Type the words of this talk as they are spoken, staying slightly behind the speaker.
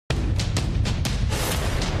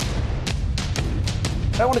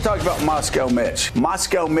I want to talk about Moscow Mitch.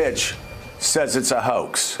 Moscow Mitch says it's a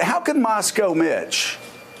hoax. How can Moscow Mitch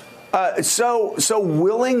so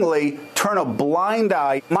willingly turn a blind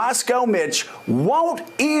eye? Moscow Mitch won't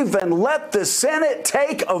even let the Senate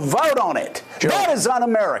take a vote on it. Sure. That is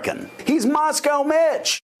un-American. He's Moscow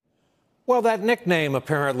Mitch. Well, that nickname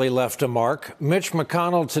apparently left a mark. Mitch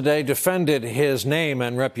McConnell today defended his name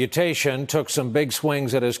and reputation, took some big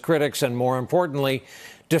swings at his critics, and more importantly,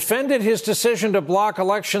 defended his decision to block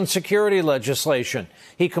election security legislation.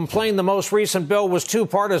 He complained the most recent bill was too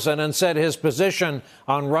partisan and said his position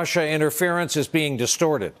on Russia interference is being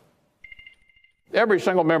distorted. Every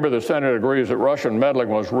single member of the Senate agrees that Russian meddling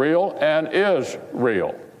was real and is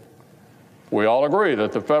real. We all agree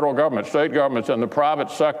that the federal government, state governments, and the private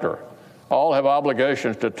sector all have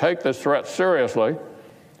obligations to take this threat seriously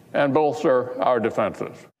and bolster our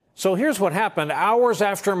defenses. So here's what happened. Hours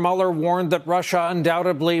after Mueller warned that Russia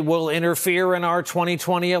undoubtedly will interfere in our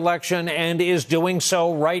 2020 election and is doing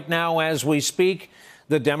so right now as we speak,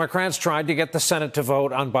 the Democrats tried to get the Senate to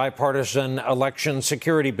vote on bipartisan election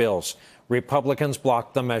security bills. Republicans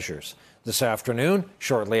blocked the measures. This afternoon,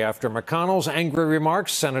 shortly after McConnell's angry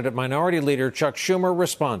remarks, Senate Minority Leader Chuck Schumer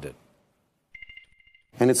responded.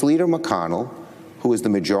 And it's Leader McConnell, who is the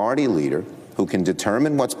majority leader, who can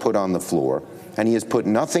determine what's put on the floor, and he has put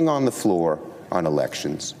nothing on the floor on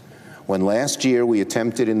elections. When last year we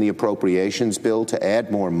attempted in the appropriations bill to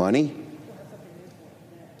add more money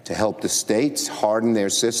to help the states harden their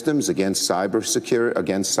systems against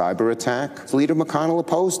cyber attack, Leader McConnell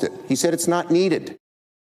opposed it. He said it's not needed.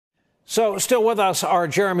 So still with us are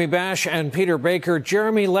Jeremy Bash and Peter Baker.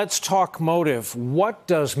 Jeremy, let's talk motive. What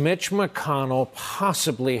does Mitch McConnell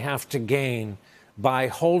possibly have to gain by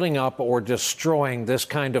holding up or destroying this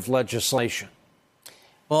kind of legislation?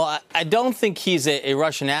 Well, I don't think he's a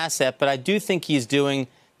Russian asset, but I do think he's doing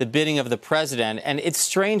the bidding of the president. And it's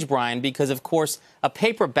strange, Brian, because, of course, a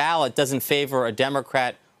paper ballot doesn't favor a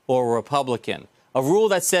Democrat or a Republican. A rule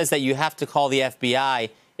that says that you have to call the FBI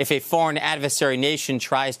if a foreign adversary nation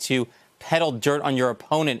tries to peddle dirt on your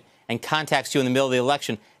opponent and contacts you in the middle of the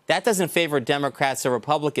election, that doesn't favor Democrats or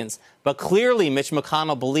Republicans. But clearly, Mitch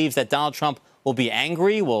McConnell believes that Donald Trump will be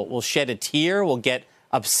angry, will shed a tear, will get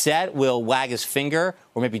upset, will wag his finger,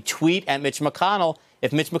 or maybe tweet at Mitch McConnell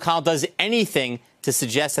if Mitch McConnell does anything to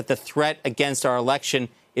suggest that the threat against our election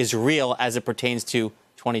is real as it pertains to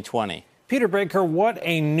 2020. Peter Baker, what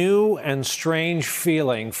a new and strange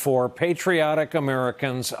feeling for patriotic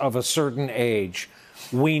Americans of a certain age.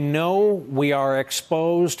 We know we are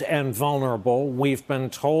exposed and vulnerable. We've been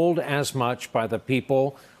told as much by the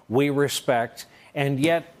people we respect, and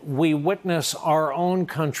yet we witness our own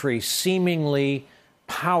country seemingly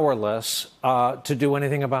powerless to do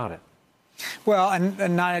anything about it. Well,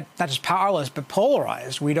 and not just powerless, but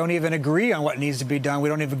polarized. We don't even agree on what needs to be done. We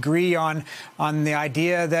don't even agree on the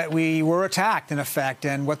idea that we were attacked, in effect,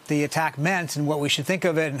 and what the attack meant and what we should think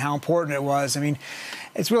of it and how important it was. I mean,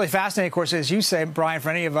 it's really fascinating, of course, as you say, Brian, for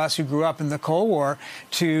any of us who grew up in the Cold War,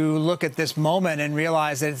 to look at this moment and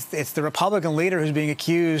realize that it's the Republican leader who's being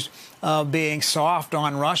accused of being soft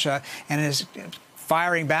on Russia and is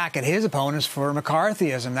firing back at his opponents for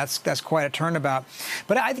McCarthyism. That's quite a turnabout.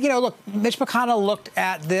 But, look, Mitch McConnell looked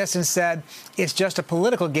at this and said it's just a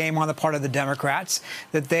political game on the part of the Democrats,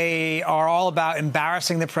 that they are all about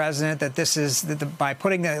embarrassing the president, that this is by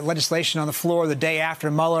putting the legislation on the floor the day after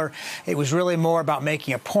Mueller, it was really more about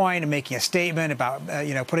making a point and making a statement about,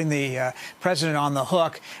 putting the president on the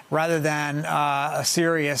hook rather than a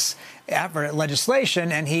serious effort at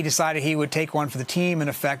legislation, and he decided he would take one for the team, in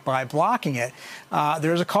effect, by blocking it.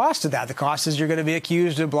 There's a cost to that. The cost is you're going to be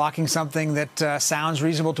accused of blocking something that sounds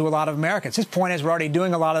reasonable to a lot of Americans. His point is we're already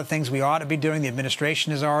doing a lot of the things we ought to be doing. The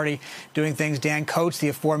administration is already doing things. Dan Coates, the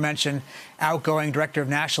aforementioned outgoing director of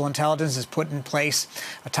national intelligence, has put in place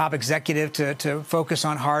a top executive to focus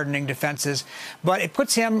on hardening defenses. But it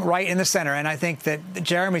puts him right in the center. And I think that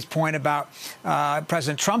Jeremy's point about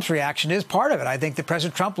President Trump's reaction is part of it. I think that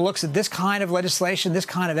President Trump looks at this kind of legislation, this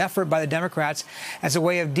kind of effort by the Democrats, as a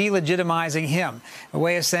way of delegitimizing him, a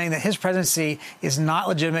way of saying that his presidency is not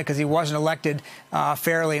legitimate because he wasn't elected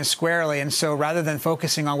fairly and squarely. And so rather than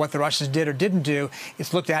focusing on what the Russians did or didn't do,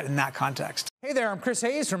 it's looked at in that context. Hey there, I'm Chris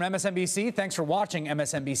Hayes from MSNBC. Thanks for watching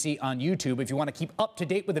MSNBC on YouTube. If you want to keep up to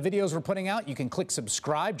date with the videos we're putting out, you can click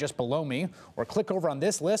subscribe just below me or click over on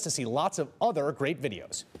this list to see lots of other great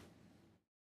videos.